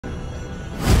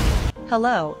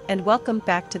Hello, and welcome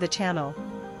back to the channel.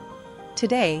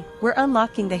 Today, we're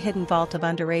unlocking the hidden vault of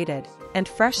underrated and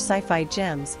fresh sci-fi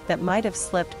gems that might have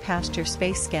slipped past your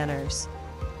space scanners.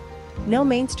 No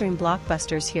mainstream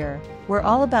blockbusters here, we're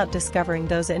all about discovering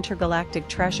those intergalactic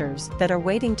treasures that are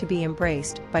waiting to be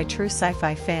embraced by true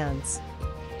sci-fi fans.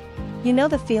 You know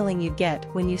the feeling you get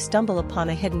when you stumble upon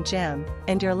a hidden gem,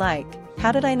 and you're like,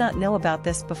 how did I not know about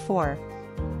this before?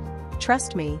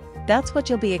 Trust me, that's what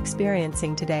you'll be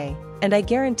experiencing today, and I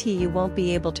guarantee you won't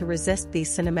be able to resist these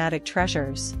cinematic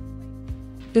treasures.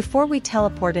 Before we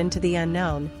teleport into the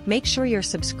unknown, make sure you're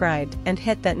subscribed and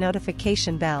hit that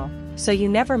notification bell, so you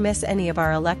never miss any of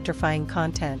our electrifying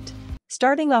content.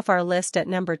 Starting off our list at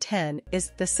number 10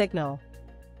 is The Signal.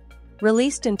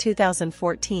 Released in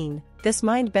 2014, this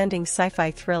mind-bending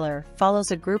sci-fi thriller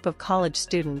follows a group of college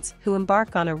students who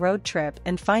embark on a road trip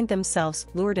and find themselves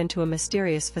lured into a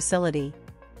mysterious facility.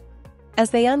 As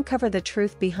they uncover the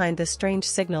truth behind the strange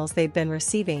signals they've been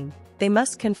receiving, they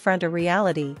must confront a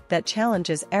reality that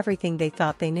challenges everything they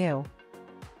thought they knew.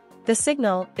 The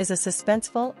Signal is a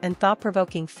suspenseful and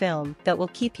thought-provoking film that will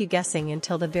keep you guessing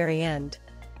until the very end.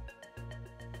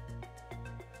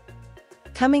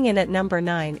 Coming in at number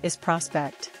 9 is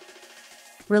Prospect.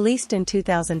 Released in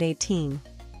 2018.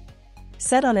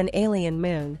 Set on an alien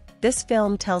moon, this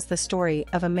film tells the story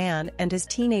of a man and his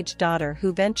teenage daughter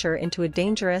who venture into a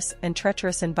dangerous and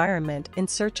treacherous environment in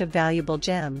search of valuable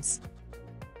gems.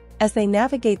 As they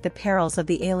navigate the perils of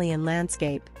the alien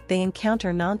landscape, they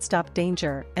encounter non-stop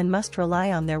danger and must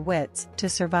rely on their wits to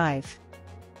survive.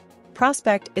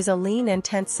 Prospect is a lean and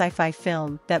tense sci-fi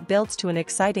film that builds to an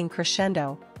exciting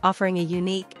crescendo, offering a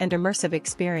unique and immersive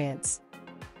experience.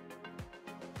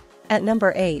 At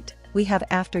number 8, we have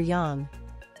After Yang.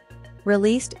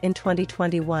 Released in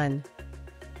 2021.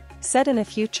 Set in a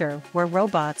future where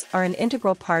robots are an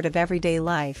integral part of everyday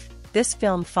life, this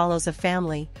film follows a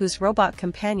family whose robot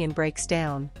companion breaks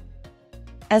down.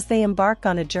 As they embark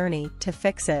on a journey to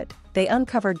fix it, they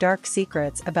uncover dark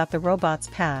secrets about the robot's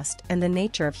past and the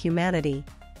nature of humanity.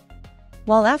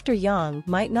 While After Yang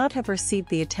might not have received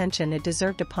the attention it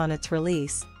deserved upon its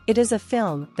release, it is a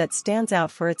film that stands out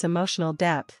for its emotional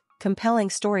depth, compelling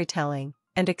storytelling,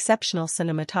 and exceptional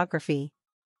cinematography.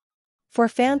 For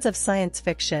fans of science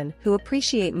fiction who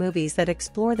appreciate movies that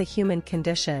explore the human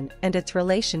condition and its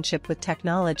relationship with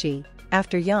technology,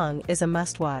 After Yang is a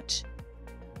must-watch.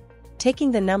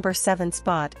 Taking the number 7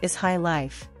 spot is High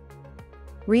Life.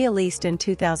 Released in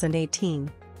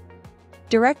 2018.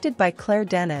 Directed by Claire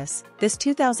Denis, this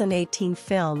 2018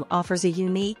 film offers a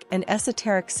unique and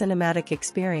esoteric cinematic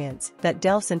experience that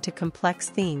delves into complex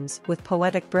themes with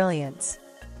poetic brilliance.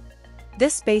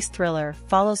 This space thriller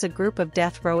follows a group of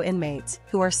death row inmates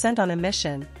who are sent on a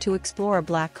mission to explore a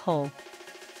black hole.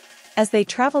 As they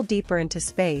travel deeper into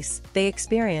space, they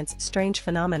experience strange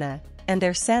phenomena, and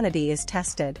their sanity is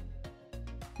tested.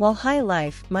 While High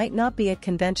Life might not be a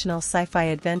conventional sci-fi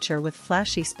adventure with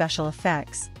flashy special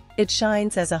effects, it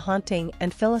shines as a haunting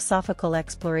and philosophical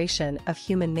exploration of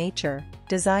human nature,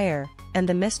 desire, and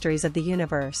the mysteries of the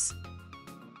universe.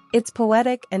 Its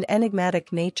poetic and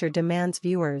enigmatic nature demands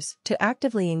viewers to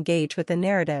actively engage with the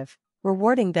narrative,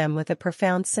 rewarding them with a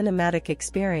profound cinematic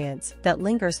experience that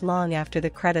lingers long after the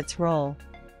credits roll.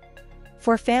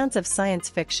 For fans of science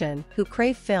fiction who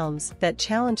crave films that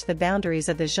challenge the boundaries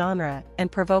of the genre and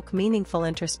provoke meaningful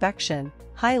introspection,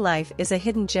 High Life is a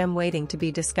hidden gem waiting to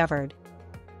be discovered.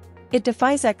 It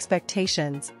defies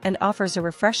expectations and offers a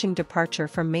refreshing departure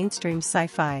from mainstream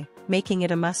sci-fi, making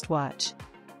it a must-watch.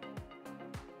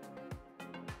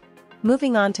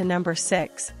 Moving on to number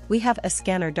 6, we have A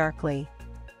Scanner Darkly.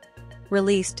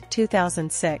 Released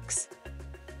 2006.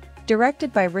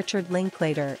 Directed by Richard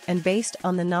Linklater and based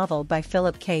on the novel by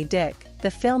Philip K. Dick, the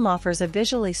film offers a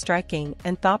visually striking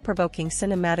and thought-provoking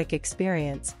cinematic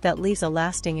experience that leaves a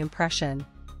lasting impression.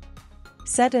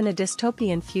 Set in a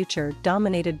dystopian future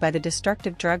dominated by the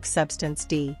destructive drug substance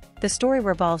D, the story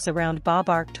revolves around Bob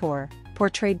Arctor,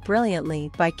 portrayed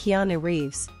brilliantly by Keanu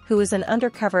Reeves, who is an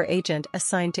undercover agent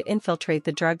assigned to infiltrate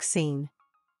the drug scene.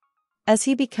 As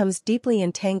he becomes deeply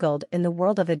entangled in the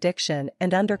world of addiction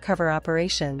and undercover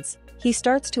operations, he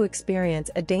starts to experience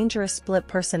a dangerous split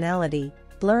personality,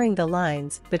 blurring the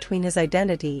lines between his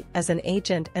identity as an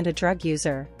agent and a drug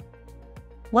user.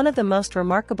 One of the most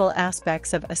remarkable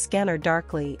aspects of A Scanner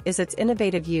Darkly is its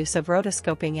innovative use of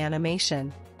rotoscoping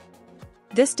animation.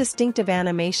 This distinctive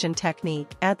animation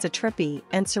technique adds a trippy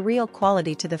and surreal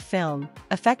quality to the film,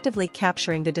 effectively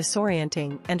capturing the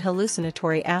disorienting and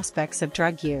hallucinatory aspects of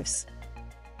drug use.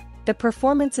 The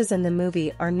performances in the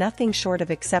movie are nothing short of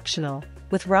exceptional,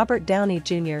 with Robert Downey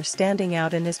Jr. standing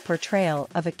out in his portrayal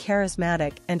of a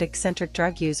charismatic and eccentric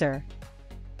drug user.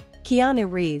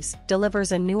 Keanu Reeves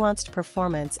delivers a nuanced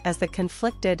performance as the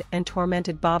conflicted and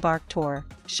tormented Bob Arctor,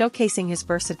 showcasing his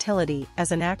versatility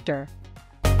as an actor.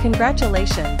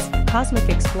 Congratulations, Cosmic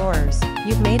Explorers,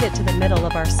 you've made it to the middle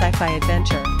of our sci-fi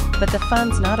adventure, but the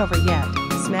fun's not over yet.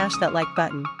 Smash that like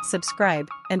button, subscribe,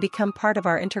 and become part of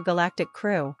our intergalactic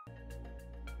crew.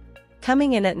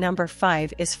 Coming in at number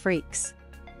 5 is Freaks.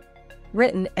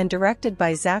 Written and directed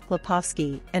by Zach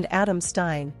Lipovsky and Adam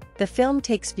Stein, the film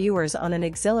takes viewers on an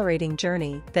exhilarating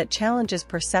journey that challenges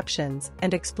perceptions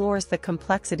and explores the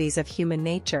complexities of human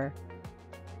nature.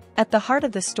 At the heart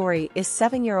of the story is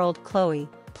 7-year-old Chloe,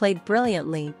 played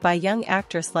brilliantly by young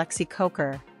actress Lexi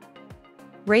Coker.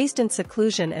 Raised in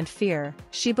seclusion and fear,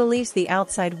 she believes the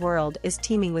outside world is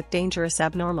teeming with dangerous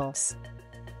abnormals.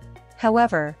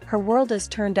 However, her world is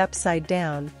turned upside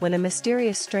down when a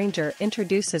mysterious stranger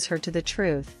introduces her to the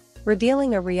truth,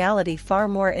 revealing a reality far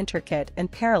more intricate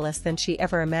and perilous than she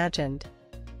ever imagined.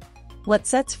 What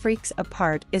sets Freaks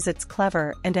apart is its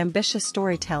clever and ambitious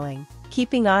storytelling,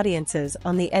 keeping audiences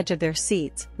on the edge of their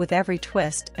seats with every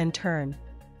twist and turn.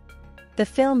 The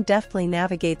film deftly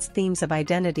navigates themes of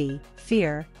identity,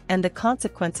 fear, and the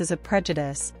consequences of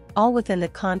prejudice, all within the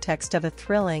context of a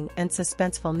thrilling and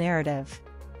suspenseful narrative.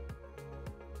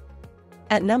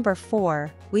 At number 4,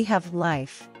 we have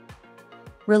Life.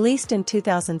 Released in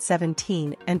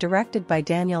 2017 and directed by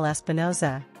Daniel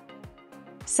Espinosa.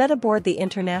 Set aboard the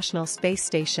International Space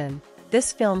Station,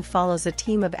 this film follows a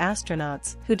team of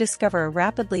astronauts who discover a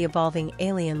rapidly evolving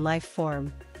alien life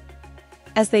form.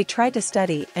 As they try to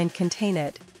study and contain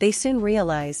it, they soon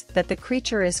realize that the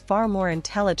creature is far more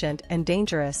intelligent and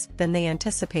dangerous than they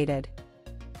anticipated.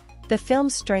 The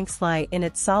film's strengths lie in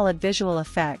its solid visual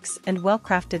effects and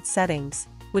well-crafted settings,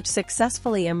 which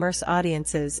successfully immerse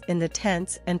audiences in the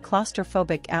tense and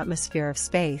claustrophobic atmosphere of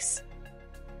space.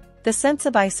 The sense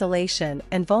of isolation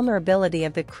and vulnerability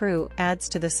of the crew adds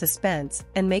to the suspense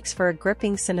and makes for a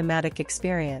gripping cinematic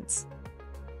experience.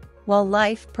 While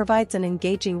Life provides an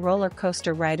engaging roller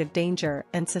coaster ride of danger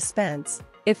and suspense,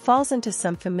 it falls into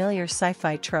some familiar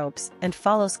sci-fi tropes and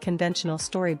follows conventional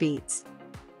story beats.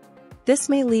 This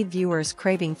may leave viewers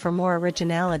craving for more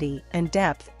originality and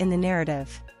depth in the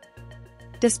narrative.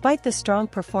 Despite the strong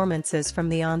performances from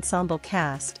the ensemble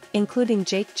cast, including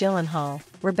Jake Gyllenhaal,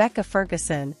 Rebecca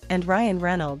Ferguson, and Ryan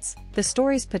Reynolds, the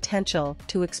story's potential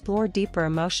to explore deeper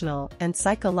emotional and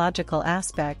psychological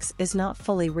aspects is not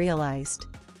fully realized.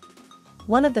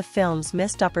 One of the film's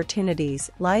missed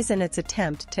opportunities lies in its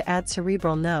attempt to add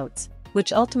cerebral notes,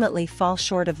 which ultimately fall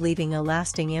short of leaving a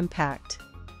lasting impact.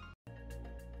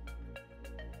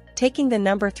 Taking the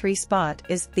number 3 spot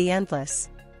is The Endless.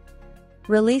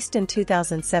 Released in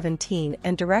 2017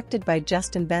 and directed by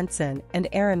Justin Benson and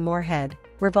Aaron Moorhead,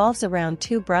 revolves around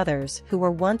 2 brothers who were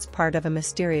once part of a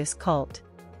mysterious cult.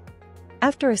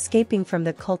 After escaping from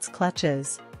the cult's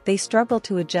clutches, they struggle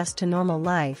to adjust to normal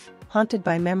life, haunted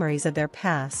by memories of their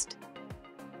past.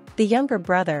 The younger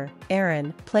brother,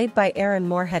 Aaron, played by Aaron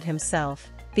Moorhead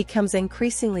himself, becomes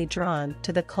increasingly drawn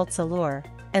to the cult's allure,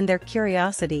 and their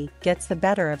curiosity gets the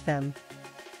better of them.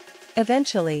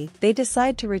 Eventually, they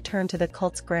decide to return to the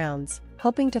cult's grounds,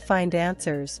 hoping to find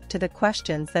answers to the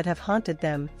questions that have haunted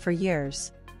them for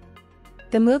years.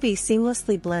 The movie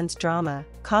seamlessly blends drama,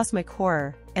 cosmic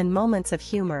horror, and moments of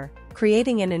humor,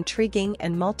 creating an intriguing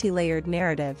and multi-layered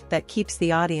narrative that keeps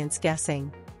the audience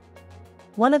guessing.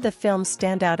 One of the film's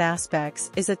standout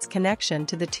aspects is its connection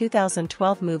to the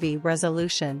 2012 movie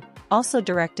Resolution, also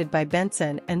directed by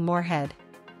Benson and Moorhead.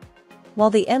 While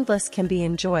The Endless can be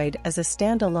enjoyed as a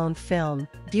standalone film,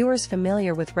 viewers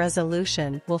familiar with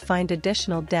Resolution will find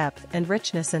additional depth and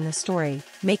richness in the story,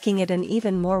 making it an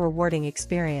even more rewarding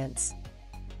experience.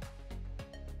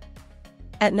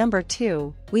 At number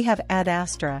 2, we have Ad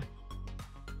Astra.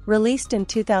 Released in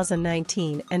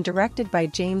 2019 and directed by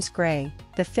James Gray,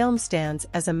 the film stands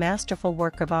as a masterful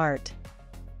work of art.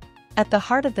 At the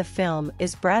heart of the film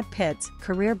is Brad Pitt's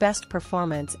career-best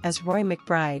performance as Roy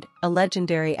McBride, a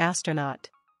legendary astronaut.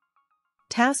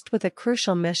 Tasked with a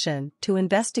crucial mission to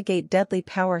investigate deadly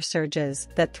power surges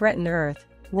that threaten Earth,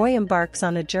 Roy embarks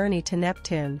on a journey to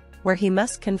Neptune, where he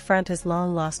must confront his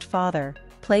long-lost father,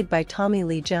 played by Tommy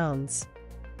Lee Jones.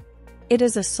 It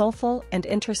is a soulful and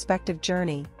introspective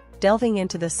journey, delving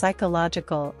into the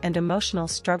psychological and emotional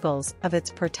struggles of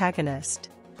its protagonist.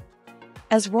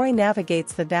 As Roy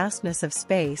navigates the vastness of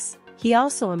space, he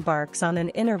also embarks on an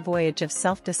inner voyage of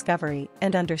self-discovery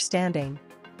and understanding.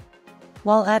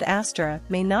 While Ad Astra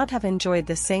may not have enjoyed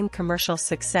the same commercial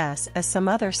success as some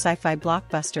other sci-fi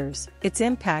blockbusters, its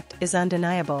impact is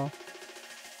undeniable.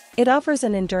 It offers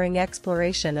an enduring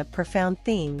exploration of profound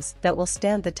themes that will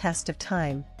stand the test of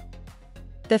time.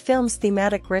 The film's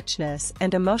thematic richness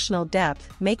and emotional depth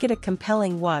make it a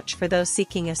compelling watch for those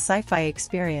seeking a sci-fi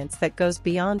experience that goes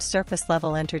beyond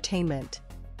surface-level entertainment.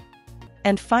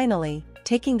 And finally,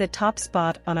 taking the top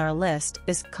spot on our list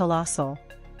is Colossal.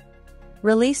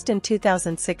 Released in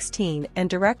 2016 and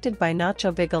directed by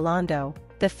Nacho Vigalondo,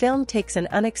 the film takes an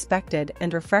unexpected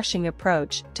and refreshing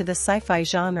approach to the sci-fi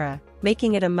genre,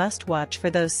 making it a must-watch for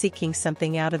those seeking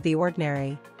something out of the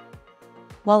ordinary.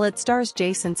 While it stars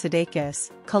Jason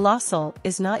Sudeikis, Colossal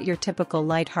is not your typical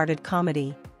light-hearted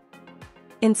comedy.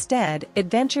 Instead, it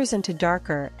ventures into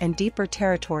darker and deeper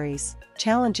territories,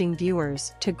 challenging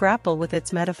viewers to grapple with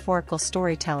its metaphorical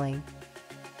storytelling.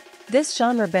 This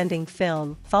genre-bending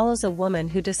film follows a woman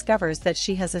who discovers that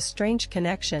she has a strange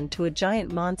connection to a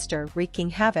giant monster wreaking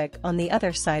havoc on the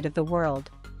other side of the world.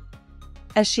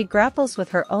 As she grapples with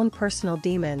her own personal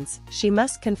demons, she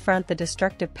must confront the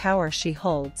destructive power she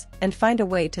holds and find a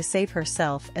way to save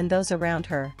herself and those around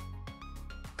her.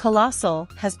 Colossal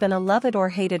has been a loved or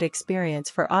hated experience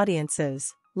for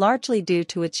audiences, largely due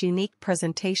to its unique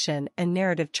presentation and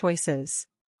narrative choices.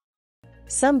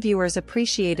 Some viewers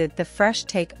appreciated the fresh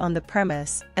take on the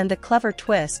premise and the clever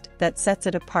twist that sets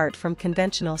it apart from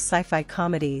conventional sci-fi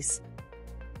comedies.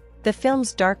 The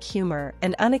film's dark humor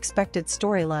and unexpected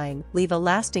storyline leave a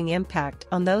lasting impact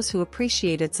on those who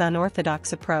appreciate its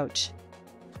unorthodox approach.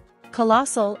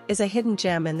 Colossal is a hidden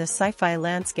gem in the sci-fi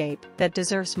landscape that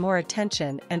deserves more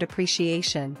attention and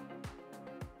appreciation.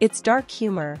 Its dark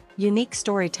humor, unique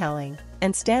storytelling,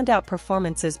 and standout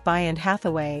performances by Anne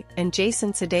Hathaway and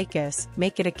Jason Sudeikis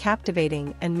make it a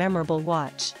captivating and memorable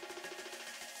watch.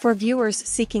 For viewers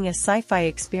seeking a sci-fi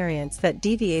experience that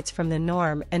deviates from the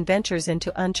norm and ventures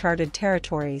into uncharted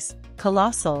territories,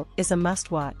 Colossal is a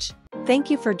must-watch.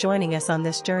 Thank you for joining us on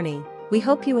this journey. We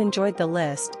hope you enjoyed the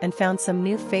list and found some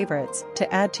new favorites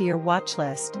to add to your watch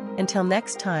list. Until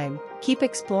next time, keep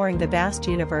exploring the vast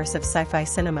universe of sci-fi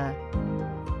cinema.